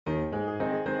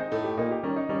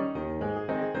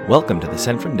Welcome to the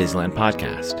Sent from Disneyland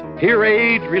podcast. Here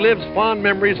age relives fond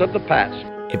memories of the past.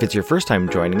 If it's your first time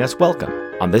joining us, welcome.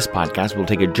 On this podcast, we'll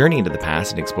take a journey into the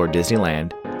past and explore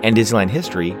Disneyland and Disneyland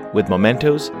history with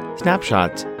mementos,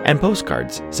 snapshots, and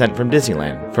postcards sent from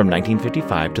Disneyland from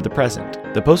 1955 to the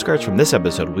present. The postcards from this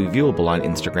episode will be viewable on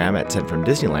Instagram at Sent from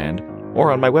Disneyland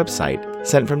or on my website,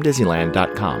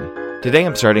 sentfromdisneyland.com. Today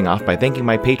I'm starting off by thanking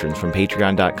my patrons from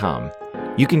patreon.com.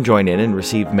 You can join in and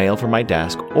receive mail from my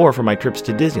desk or for my trips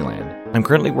to Disneyland. I'm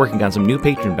currently working on some new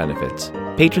patron benefits.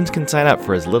 Patrons can sign up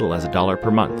for as little as $1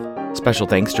 per month. Special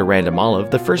thanks to Random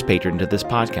Olive, the first patron to this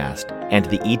podcast, and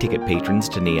to the e-ticket patrons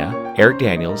Tania, Eric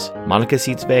Daniels, Monica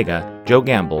Seitz Vega, Joe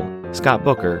Gamble, Scott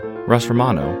Booker, Russ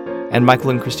Romano, and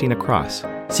Michael and Christina Cross.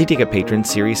 C-ticket patrons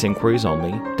Serious Inquiries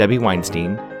Only, Debbie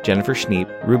Weinstein, Jennifer Schneep,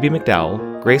 Ruby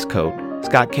McDowell, Grace Coate,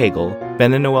 Scott Cagle,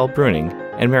 Ben and Noel Bruning,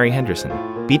 and Mary Henderson.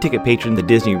 B-ticket patron The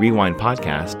Disney Rewind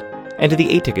Podcast, and to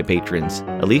the A-ticket patrons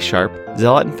Elise Sharp,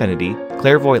 Zealot Infinity,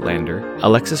 Claire Voigtlander,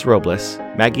 Alexis Robles,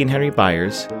 Maggie and Henry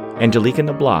Byers, Angelica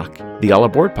Nablock, The All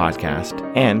Aboard Podcast,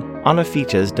 and Ana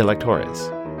Fiches de Lectores.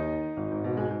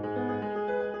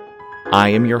 I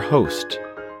am your host,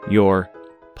 your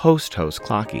post-host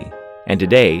Clocky, and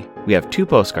today we have 2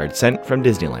 postcards sent from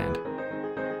Disneyland.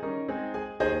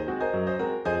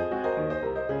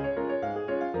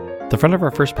 The front of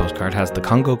our first postcard has the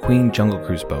Congo Queen Jungle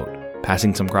Cruise boat,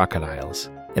 passing some crocodiles.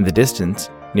 In the distance,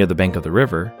 near the bank of the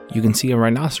river, you can see a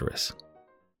rhinoceros.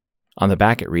 On the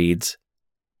back it reads,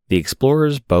 "The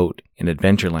explorer's boat in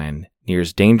Adventureland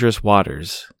nears dangerous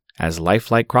waters as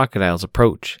lifelike crocodiles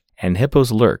approach and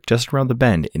hippos lurk just around the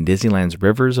bend in Disneyland's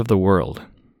Rivers of the World."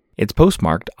 It's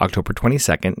postmarked October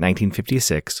 22nd,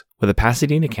 1956, with a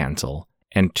Pasadena cancel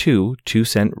and 2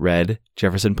 2-cent red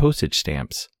Jefferson postage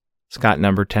stamps. Scott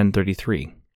number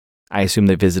 1033. I assume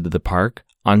they visited the park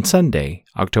on Sunday,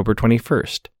 October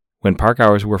 21st, when park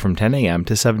hours were from 10 a.m.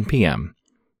 to 7 p.m.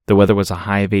 The weather was a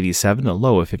high of 87, a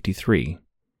low of 53.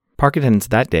 Park attendance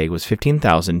that day was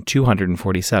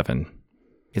 15,247.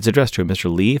 It's addressed to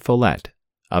Mr. Lee Follett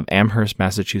of Amherst,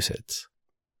 Massachusetts.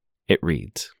 It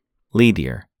reads, "Lee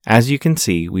dear, as you can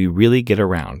see, we really get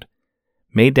around.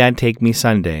 May Dad take me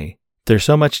Sunday. There's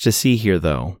so much to see here,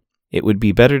 though. It would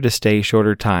be better to stay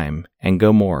shorter time and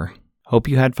go more. Hope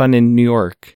you had fun in New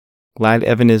York. Glad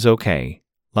Evan is okay.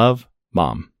 Love,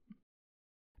 Mom."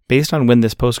 Based on when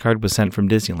this postcard was sent from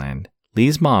Disneyland,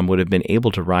 Lee's mom would have been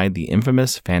able to ride the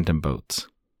infamous Phantom boats.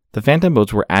 The Phantom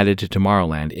boats were added to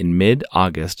Tomorrowland in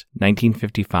mid-August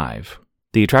 1955.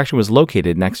 The attraction was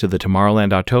located next to the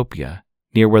Tomorrowland Autopia,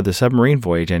 near where the submarine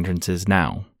voyage entrance is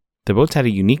now. The boats had a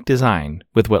unique design,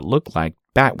 with what looked like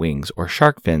bat wings or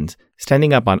shark fins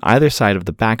standing up on either side of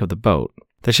the back of the boat.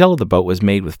 The shell of the boat was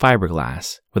made with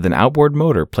fiberglass, with an outboard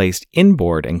motor placed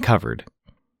inboard and covered.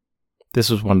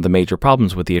 This was one of the major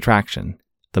problems with the attraction.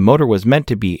 The motor was meant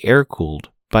to be air-cooled,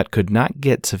 but could not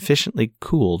get sufficiently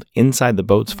cooled inside the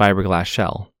boat's fiberglass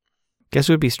shell. Guests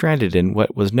would be stranded in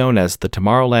what was known as the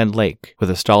Tomorrowland Lake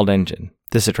with a stalled engine.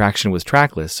 This attraction was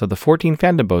trackless, so the 14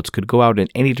 Phantom boats could go out in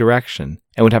any direction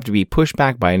and would have to be pushed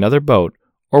back by another boat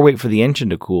or wait for the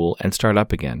engine to cool and start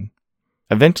up again.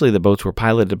 Eventually, the boats were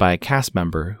piloted by a cast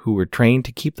member who were trained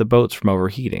to keep the boats from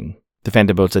overheating. The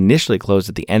Phantom boats initially closed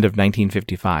at the end of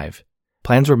 1955.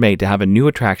 Plans were made to have a new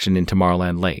attraction in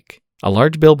Tomorrowland Lake. A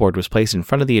large billboard was placed in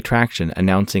front of the attraction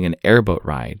announcing an airboat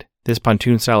ride. This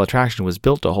pontoon-style attraction was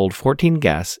built to hold 14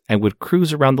 guests and would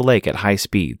cruise around the lake at high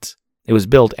speeds. It was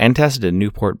built and tested in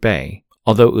Newport Bay.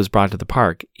 Although it was brought to the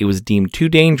park, it was deemed too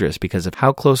dangerous because of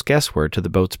how close guests were to the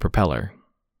boat's propeller.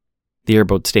 The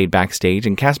airboat stayed backstage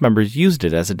and cast members used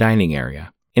it as a dining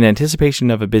area. In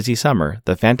anticipation of a busy summer,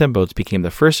 the Phantom boats became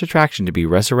the first attraction to be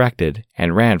resurrected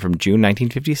and ran from June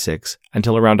 1956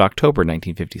 until around October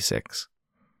 1956.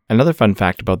 Another fun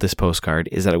fact about this postcard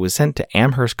is that it was sent to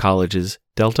Amherst College's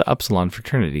Delta Upsilon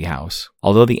fraternity house.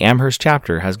 Although the Amherst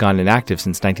chapter has gone inactive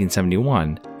since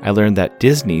 1971, I learned that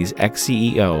Disney's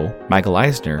ex-CEO, Michael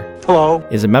Eisner,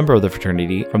 is a member of the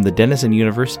fraternity from the Denison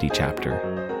University chapter.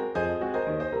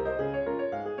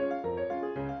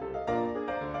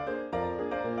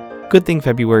 Good thing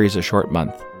February is a short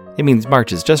month. It means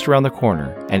March is just around the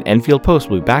corner, and Enfield Post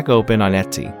will be back open on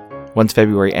Etsy. Once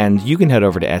February ends, you can head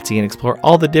over to Etsy and explore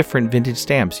all the different vintage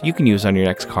stamps you can use on your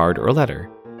next card or letter.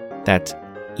 That's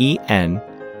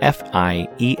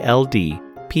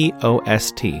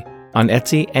ENFIELDPOST on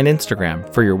Etsy and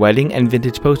Instagram for your wedding and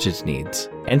vintage postage needs.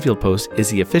 Enfield Post is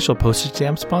the official postage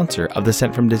stamp sponsor of the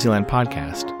Sent from Disneyland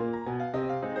podcast.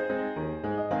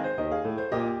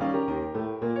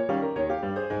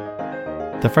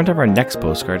 The front of our next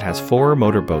postcard has 4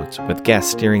 motorboats with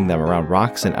guests steering them around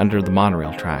rocks and under the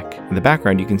monorail track. In the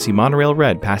background, you can see monorail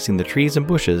red passing the trees and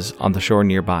bushes on the shore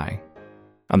nearby.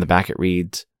 On the back it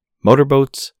reads,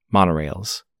 Motorboats,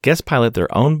 Monorails. Guests pilot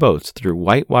their own boats through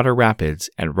whitewater rapids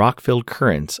and rock-filled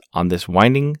currents on this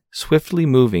winding, swiftly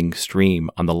moving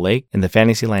stream on the lake in the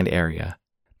Fantasyland area.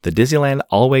 The Disneyland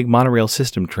All-Way Monorail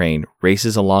System train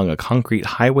races along a concrete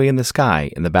highway in the sky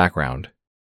in the background.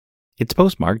 It's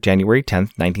postmarked January 10,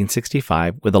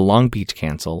 1965, with a Long Beach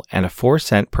cancel and a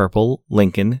 4-cent purple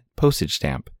Lincoln postage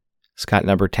stamp. Scott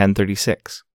number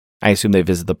 1036. I assume they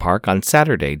visit the park on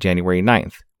Saturday, January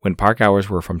 9th, when park hours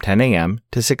were from 10 a.m.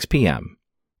 to 6 p.m.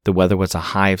 The weather was a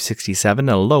high of 67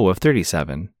 and a low of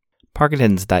 37. Park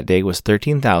attendance that day was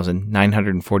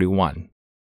 13,941.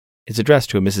 It's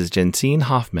addressed to a Mrs. Jensine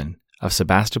Hoffman of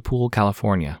Sebastopol,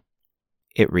 California.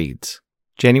 It reads,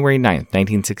 January 9th,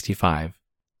 1965,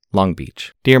 Long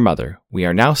Beach. Dear Mother, we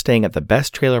are now staying at the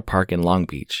best trailer park in Long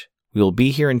Beach. We will be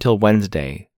here until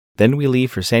Wednesday. Then we leave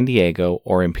for San Diego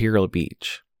or Imperial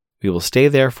Beach. We will stay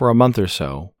there for a month or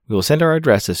so. We will send our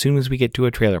address as soon as we get to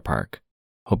a trailer park.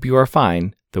 Hope you are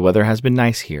fine. The weather has been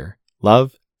nice here.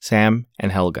 Love, Sam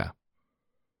and Helga.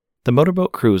 The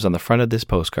motorboat cruise on the front of this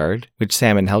postcard, which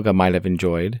Sam and Helga might have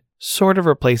enjoyed, sort of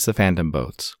replaced the Phantom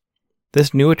boats.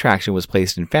 This new attraction was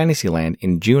placed in Fantasyland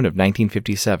in June of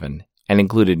 1957 and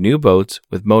included new boats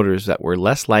with motors that were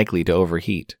less likely to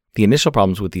overheat. The initial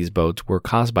problems with these boats were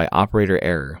caused by operator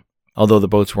error. Although the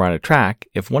boats were on a track,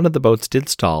 if one of the boats did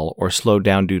stall or slow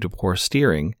down due to poor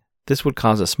steering, this would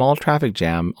cause a small traffic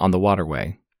jam on the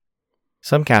waterway.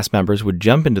 Some cast members would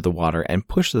jump into the water and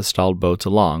push the stalled boats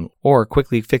along or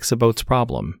quickly fix the boat's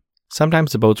problem.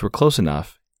 Sometimes the boats were close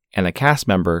enough, and a cast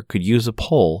member could use a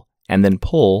pole and then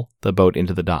pull the boat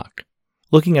into the dock.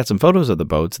 Looking at some photos of the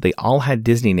boats, they all had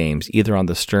Disney names either on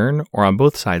the stern or on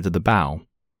both sides of the bow.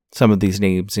 Some of these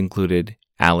names included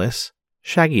Alice,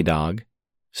 Shaggy Dog,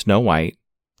 Snow White,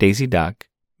 Daisy Duck,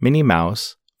 Minnie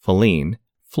Mouse, Feline,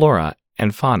 Flora,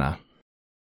 and Fauna.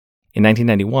 In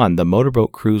 1991, the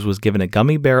motorboat cruise was given a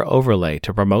gummy bear overlay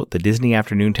to promote the Disney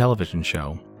Afternoon television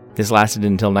show. This lasted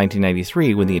until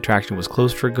 1993 when the attraction was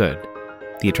closed for good.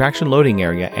 The attraction loading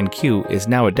area and queue is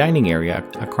now a dining area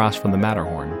across from the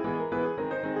Matterhorn.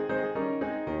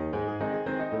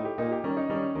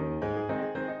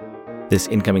 This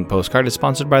incoming postcard is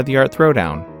sponsored by the Art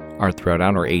Throwdown. Art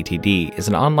Throwdown, or ATD, is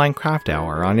an online craft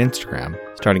hour on Instagram,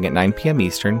 starting at 9 p.m.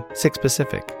 Eastern, 6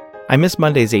 Pacific. I missed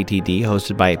Monday's ATD,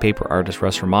 hosted by paper artist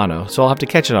Russ Romano, so I'll have to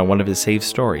catch it on one of his saved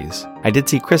stories. I did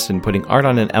see Kristen putting art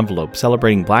on an envelope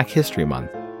celebrating Black History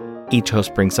Month. Each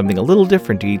host brings something a little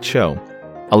different to each show.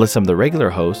 I'll list some of the regular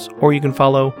hosts, or you can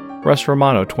follow Russ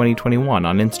Romano 2021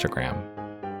 on Instagram.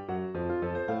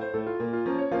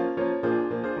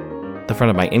 The front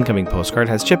of my incoming postcard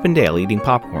has Chip and Dale eating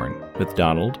popcorn, with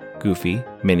Donald, Goofy,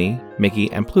 Minnie, Mickey,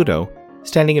 and Pluto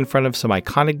standing in front of some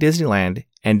iconic Disneyland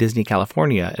and Disney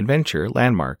California Adventure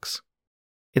landmarks.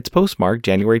 It's postmarked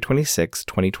January 26,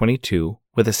 2022,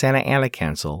 with a Santa Ana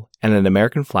cancel and an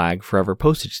American flag forever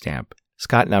postage stamp,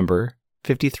 Scott number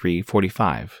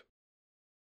 5345.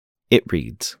 It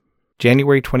reads,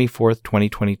 January 24,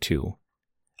 2022.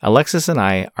 Alexis and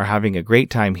I are having a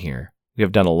great time here. We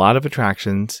have done a lot of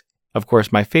attractions. Of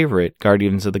course, my favorite,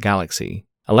 Guardians of the Galaxy.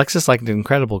 Alexis liked an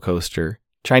Incredible Coaster.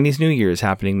 Chinese New Year is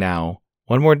happening now.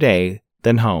 One more day,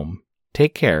 then home.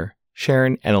 Take care,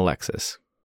 Sharon and Alexis.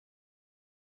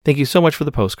 Thank you so much for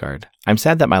the postcard. I'm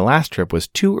sad that my last trip was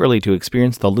too early to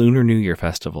experience the Lunar New Year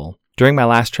festival. During my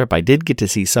last trip, I did get to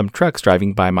see some trucks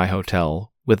driving by my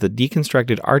hotel with the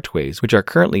deconstructed archways, which are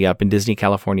currently up in Disney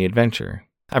California Adventure.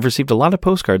 I've received a lot of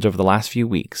postcards over the last few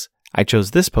weeks. I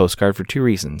chose this postcard for 2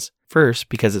 reasons. First,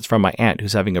 because it's from my aunt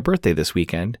who's having a birthday this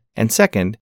weekend, and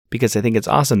second, because I think it's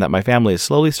awesome that my family is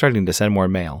slowly starting to send more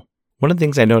mail. One of the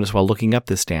things I noticed while looking up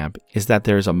this stamp is that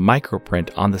there is a microprint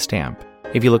on the stamp.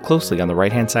 If you look closely on the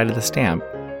right-hand side of the stamp,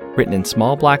 written in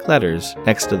small black letters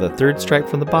next to the third stripe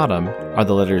from the bottom are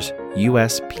the letters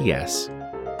USPS.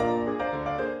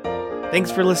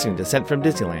 Thanks for listening to Sent from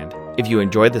Disneyland. If you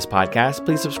enjoyed this podcast,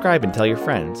 please subscribe and tell your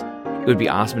friends. It would be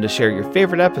awesome to share your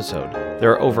favorite episode.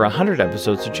 There are over 100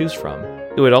 episodes to choose from.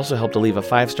 It would also help to leave a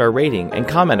 5-star rating and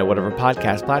comment at whatever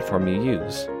podcast platform you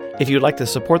use. If you'd like to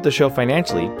support the show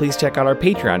financially, please check out our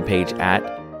Patreon page at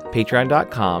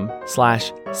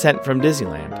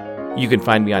patreon.com/SentFromDisneyland. You can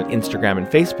find me on Instagram and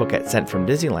Facebook at Sent From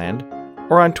Disneyland,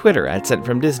 or on Twitter at Sent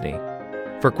From Disney.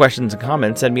 For questions and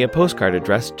comments, send me a postcard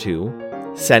addressed to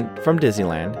Sent From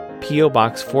Disneyland, P.O.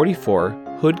 Box 44,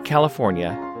 Hood,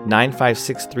 California,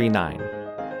 95639.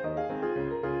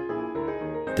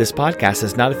 This podcast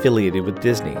is not affiliated with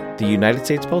Disney, the United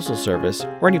States Postal Service,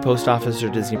 or any post office or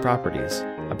Disney properties.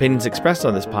 Opinions expressed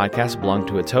on this podcast belong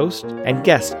to its host and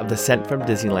guests of the Sent from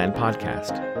Disneyland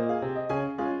podcast.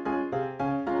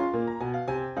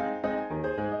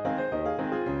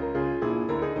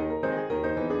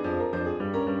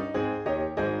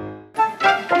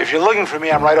 If you're looking for me,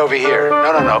 I'm right over here.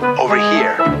 No, over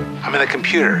here. I'm in the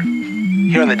computer.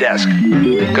 Here on the desk.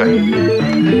 Good.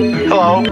 Hello.